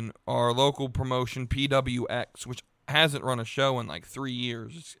happened, our local promotion, PWX, which hasn't run a show in like 3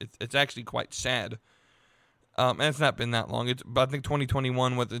 years. It's actually quite sad. And it's not been that long. But I think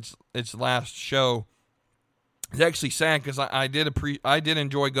 2021 was its last show. It's actually sad because I did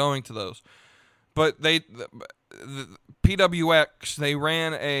enjoy going to those. But the PWX, they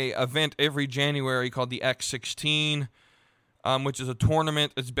ran a event every January called the X16, which is a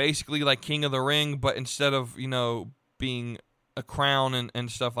tournament. It's basically like King of the Ring, but instead of being a crown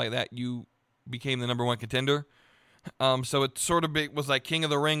and stuff like that, you became the number one contender. So it sort of was like King of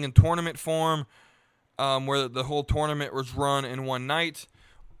the Ring in tournament form. Where the whole tournament was run in one night,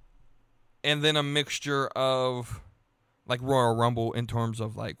 and then a mixture of like Royal Rumble in terms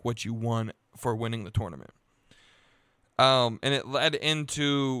of like what you won for winning the tournament. And it led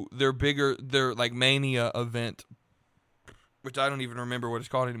into their like Mania event, which I don't even remember what it's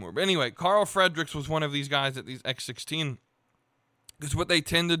called anymore. But anyway, Carl Fredericks was one of these guys at these X16. Because what they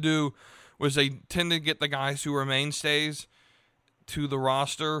tend to do was they tend to get the guys who are mainstays to the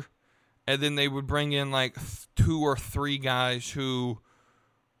roster, and then they would bring in like 2 or 3 guys who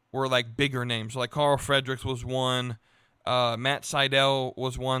were like bigger names. Like Carl Fredericks was one. Matt Seidel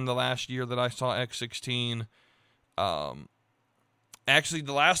was one the last year that I saw X16. Actually,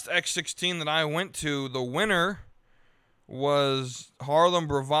 the last X16 that I went to, the winner was Harlem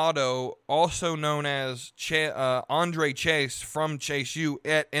Bravado, also known as Andre Chase from Chase U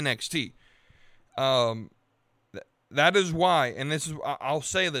at NXT. That is why, and this is, I'll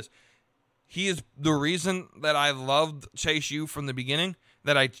say this, he is the reason that I loved Chase U from the beginning,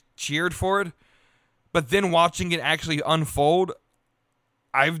 that I cheered for it, but then watching it actually unfold,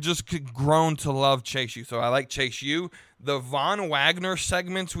 I've just grown to love Chase U. So I like Chase U. The Von Wagner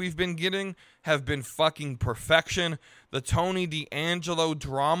segments we've been getting have been fucking perfection. The Tony D'Angelo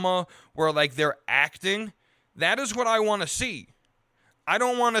drama where like they're acting, that is what I want to see. I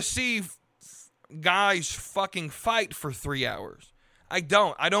don't want to see guys fucking fight for 3 hours. I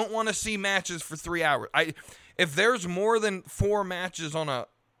don't want to see matches for 3 hours. If there's more than 4 matches on a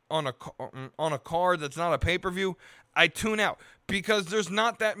card that's not a pay-per-view, I tune out because there's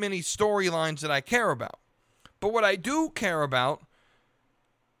not that many storylines that I care about. But what I do care about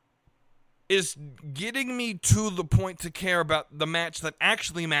is getting me to the point to care about the match that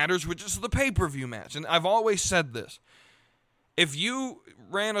actually matters, which is the pay-per-view match. And I've always said this. If you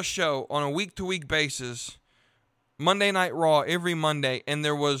ran a show on a week-to-week basis, Monday Night Raw every Monday, and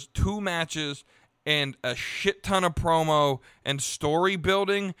there was 2 matches and a shit ton of promo and story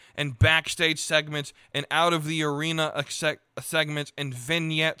building and backstage segments and out of the arena segments and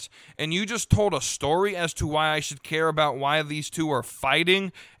vignettes, and you just told a story as to why I should care about why these 2 are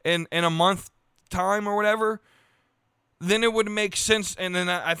fighting in a month time or whatever, then it would make sense, and then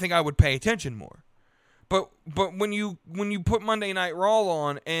I think I would pay attention more. But when you put Monday Night Raw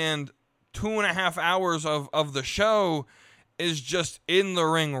on and 2.5 hours of the show is just in the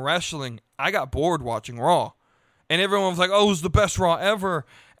ring wrestling, I got bored watching Raw. And everyone was like, oh, it was the best Raw ever.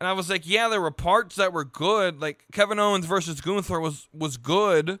 And I was like, yeah, there were parts that were good. Like Kevin Owens versus Gunther was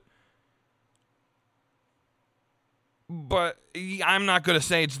good. But I'm not going to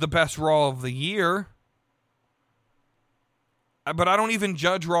say it's the best Raw of the year. But I don't even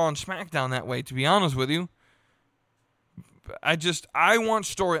judge Raw and SmackDown that way, to be honest with you. I want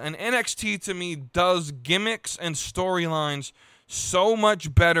story. And NXT to me does gimmicks and storylines so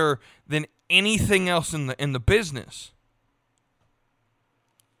much better than anything else in the business.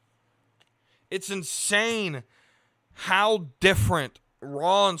 It's insane how different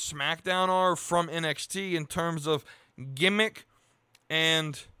Raw and SmackDown are from NXT in terms of gimmick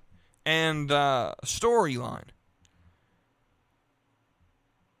and storyline.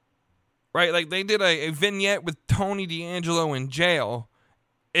 Right, like they did a vignette with Tony D'Angelo in jail,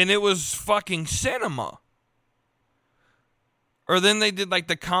 and it was fucking cinema. Or then they did like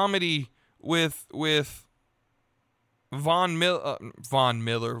the comedy with Von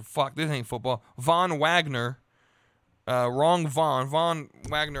Miller. Fuck, this ain't football. Von Wagner. Wrong Von. Von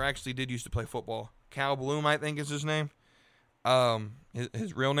Wagner actually did used to play football. Cal Bloom, I think is his name.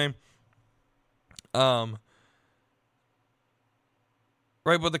 His real name.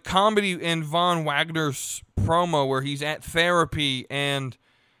 Right, but the comedy in Von Wagner's promo where he's at therapy and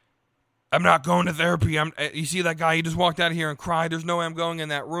I'm not going to therapy. You see that guy? He just walked out of here and cried. There's no way I'm going in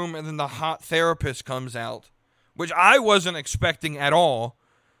that room. And then the hot therapist comes out, which I wasn't expecting at all.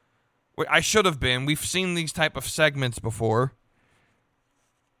 I should have been. We've seen these type of segments before.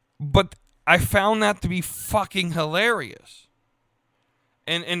 But I found that to be fucking hilarious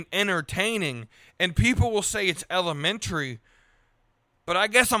and entertaining. And people will say it's elementary, but I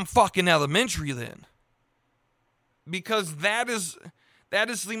guess I'm fucking elementary then. Because that is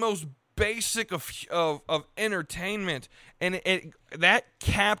the most basic of entertainment, and that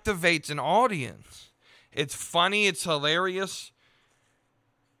captivates an audience. It's funny, it's hilarious,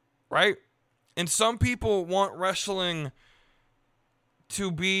 right? And some people want wrestling to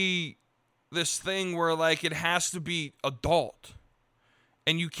be this thing where like it has to be adult,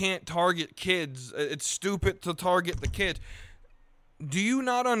 and you can't target kids. It's stupid to target the kids. Do you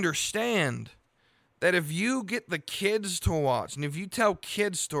not understand that if you get the kids to watch, and if you tell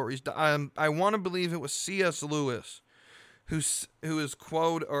kids stories, I want to believe it was C.S. Lewis who is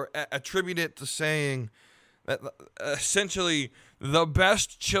quoted or attributed to saying that essentially the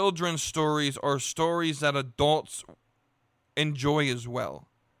best children's stories are stories that adults enjoy as well.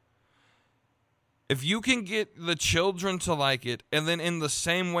 If you can get the children to like it, and then in the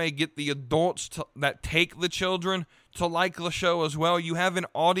same way get the adults that take the children to like the show as well, you have an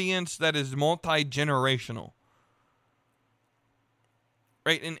audience that is multi-generational.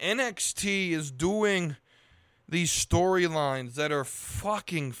 Right? And NXT is doing these storylines that are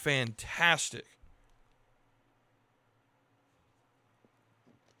fucking fantastic.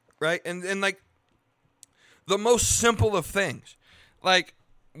 Right? And like, the most simple of things. Like,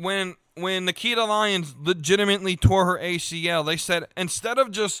 when Nikita Lyons legitimately tore her ACL, they said, instead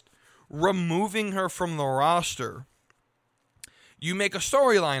of just removing her from the roster, you make a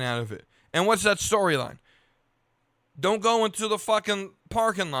storyline out of it. And what's that storyline? Don't go into the fucking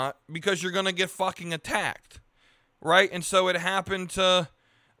parking lot because you're going to get fucking attacked. Right? And so it happened to...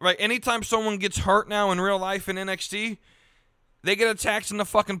 Right? Anytime someone gets hurt now in real life in NXT, they get attacked in the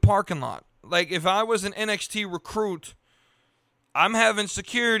fucking parking lot. Like, if I was an NXT recruit, I'm having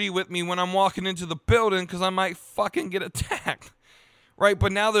security with me when I'm walking into the building because I might fucking get attacked. Right?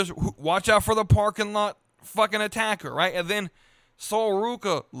 But now there's... Watch out for the parking lot fucking attacker. Right? And then Sol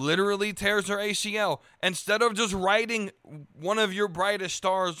Ruka literally tears her ACL. Instead of just writing one of your brightest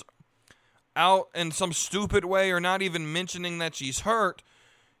stars out in some stupid way or not even mentioning that she's hurt,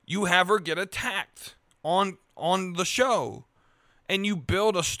 you have her get attacked on the show. And you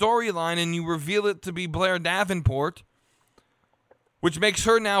build a storyline and you reveal it to be Blair Davenport, which makes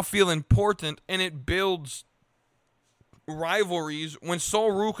her now feel important, and it builds rivalries. When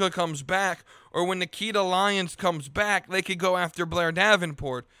Sol Ruka comes back or when Nikita Lyons comes back, they could go after Blair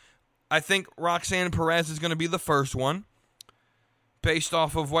Davenport. I think Roxanne Perez is going to be the first one, based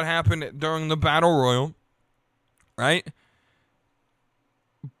off of what happened during the Battle Royal, right?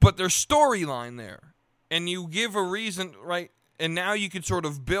 But there's storyline there, and you give a reason, right? And now you can sort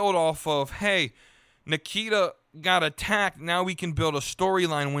of build off of, hey, Nikita got attacked. Now we can build a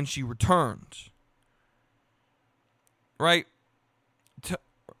storyline when she returns. Right?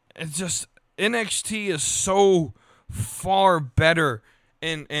 It's just, NXT is so far better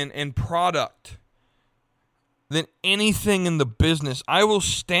in product than anything in the business. I will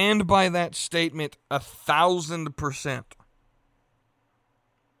stand by that statement 1,000%.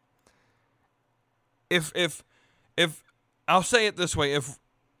 If I'll say it this way,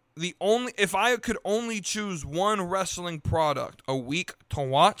 if I could only choose one wrestling product a week to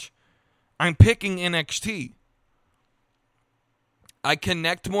watch, I'm picking NXT. I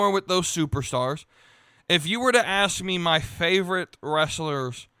connect more with those superstars. If you were to ask me my favorite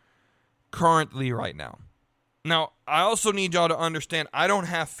wrestlers currently right now. Now, I also need y'all to understand, I don't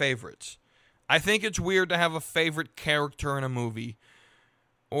have favorites. I think it's weird to have a favorite character in a movie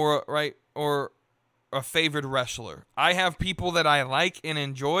or a favorite wrestler. I have people that I like and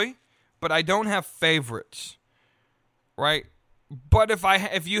enjoy, but I don't have favorites, right? But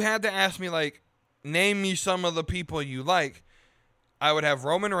if you had to ask me, like, name me some of the people you like, I would have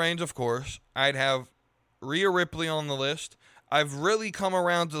Roman Reigns, of course. I'd have Rhea Ripley on the list. I've really come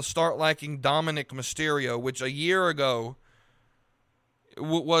around to start liking Dominic Mysterio, which a year ago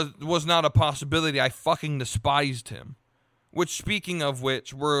was not a possibility. I fucking despised him. Which, speaking of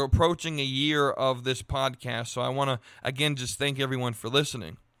which, we're approaching a year of this podcast, so I want to, again, just thank everyone for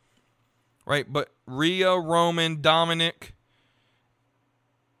listening. Right? But Rhea, Roman, Dominic,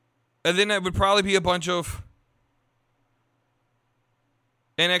 and then it would probably be a bunch of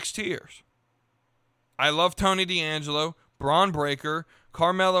NXTers. I love Tony D'Angelo, Braun Breaker,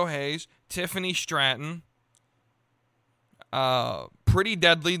 Carmelo Hayes, Tiffany Stratton, Pretty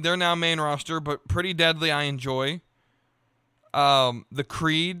Deadly. They're now main roster, but Pretty Deadly I enjoy. The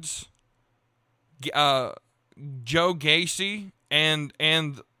Creeds, Joe Gacy, and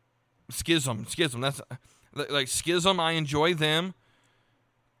Schism. That's like Schism. I enjoy them.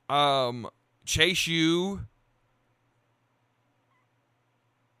 Chase U.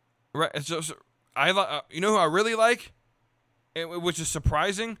 Right. So I you know who I really like, which is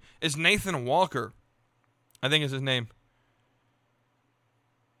surprising, is Nathan Walker. I think is his name.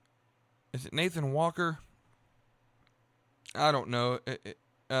 Is it Nathan Walker? I don't know.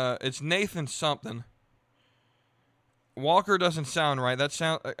 It's Nathan something. Walker doesn't sound right.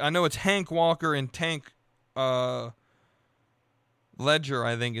 I know it's Hank Walker and Tank Ledger,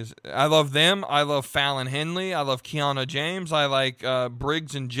 I think is. I love them. I love Fallon Henley. I love Kiana James. I like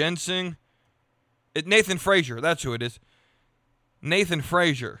Briggs and Jensen. Nathan Frazier. That's who it is. Nathan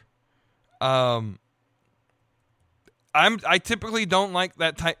Frazier. I typically don't like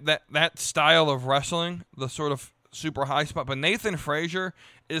that style of wrestling, the sort of super high spot, but Nathan Frazier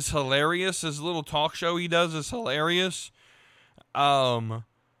is hilarious. His little talk show he does is hilarious.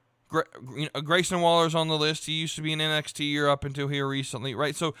 Grayson Waller's on the list. He used to be in NXT up until here recently,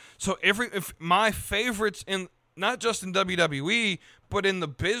 right? So if my favorites in not just in WWE but in the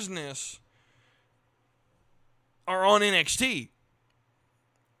business are on NXT.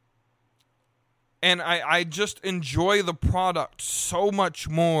 And I just enjoy the product so much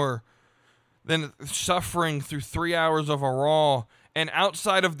more than suffering through 3 hours of a Raw. And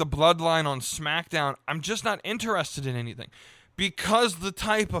outside of the bloodline on SmackDown, I'm just not interested in anything. Because the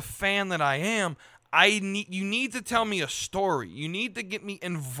type of fan that I am, you need to tell me a story. You need to get me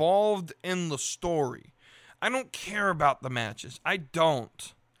involved in the story. I don't care about the matches. I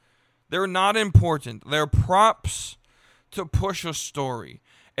don't. They're not important. They're props to push a story.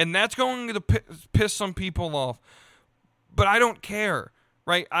 And that's going to piss some people off. But I don't care,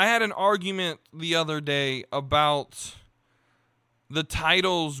 right? I had an argument the other day about the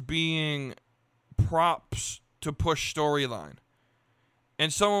titles being props to push storyline.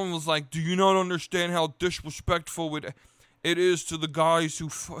 And someone was like, do you not understand how disrespectful it is to the guys who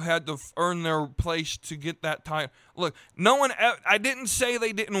had to earn their place to get that title? Look, I didn't say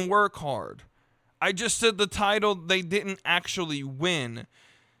they didn't work hard. I just said the title they didn't actually win.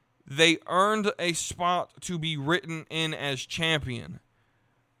 They earned a spot to be written in as champion,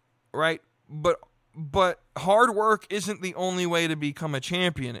 right? But hard work isn't the only way to become a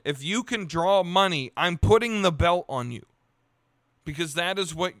champion. If you can draw money, I'm putting the belt on you. Because that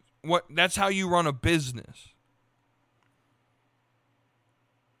is that's how you run a business.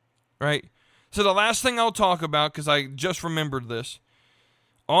 Right? So the last thing I'll talk about, because I just remembered this.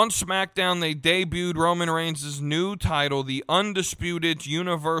 On SmackDown, they debuted Roman Reigns' new title, the Undisputed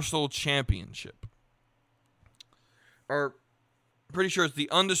Universal Championship. Or, pretty sure it's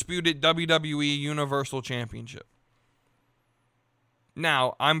the Undisputed WWE Universal Championship.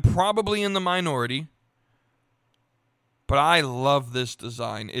 Now, I'm probably in the minority, but I love this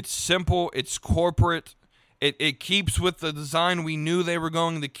design. It's simple, it's corporate, it keeps with the design we knew they were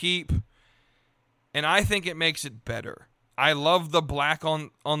going to keep, and I think it makes it better. I love the black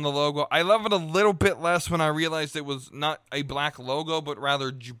on the logo. I love it a little bit less when I realized it was not a black logo, but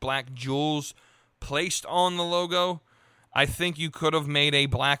rather black jewels placed on the logo. I think you could have made a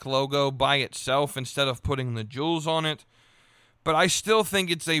black logo by itself instead of putting the jewels on it. But I still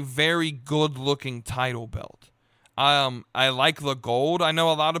think it's a very good-looking title belt. I like the gold. I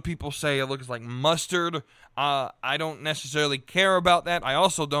know a lot of people say it looks like mustard. I don't necessarily care about that. I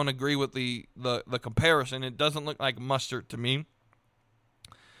also don't agree with the comparison. It doesn't look like mustard to me.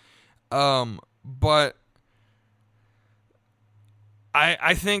 But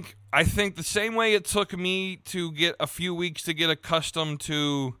I think the same way it took me to get a few weeks to get accustomed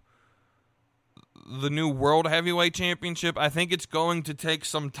to the new World Heavyweight Championship, I think it's going to take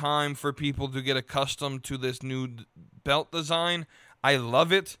some time for people to get accustomed to this new belt design. I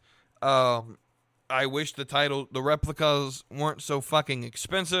love it. I wish the replicas weren't so fucking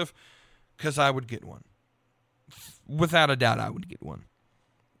expensive, because I would get one. Without a doubt, I would get one.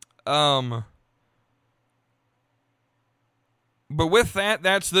 But with that,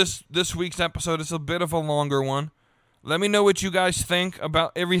 that's this week's episode. It's a bit of a longer one. Let me know what you guys think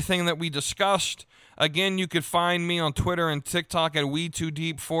about everything that we discussed. Again, you could find me on Twitter and TikTok at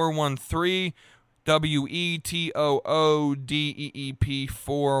We2Deep413,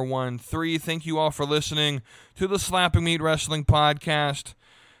 WeTooDeep413. Thank you all for listening to the Slapping Meat Wrestling Podcast.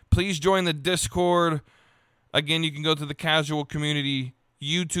 Please join the Discord. Again, you can go to the Casual Community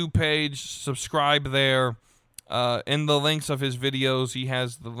YouTube page, subscribe there. In the links of his videos, he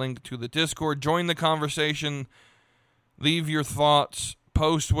has the link to the Discord. Join the conversation. Leave your thoughts.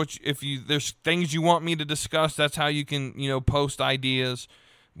 Post there's things you want me to discuss. That's how you can, post ideas.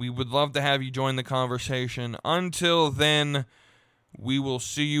 We would love to have you join the conversation. Until then, we will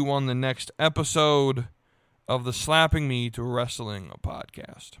see you on the next episode of the Slapping Meat Wrestling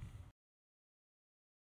Podcast.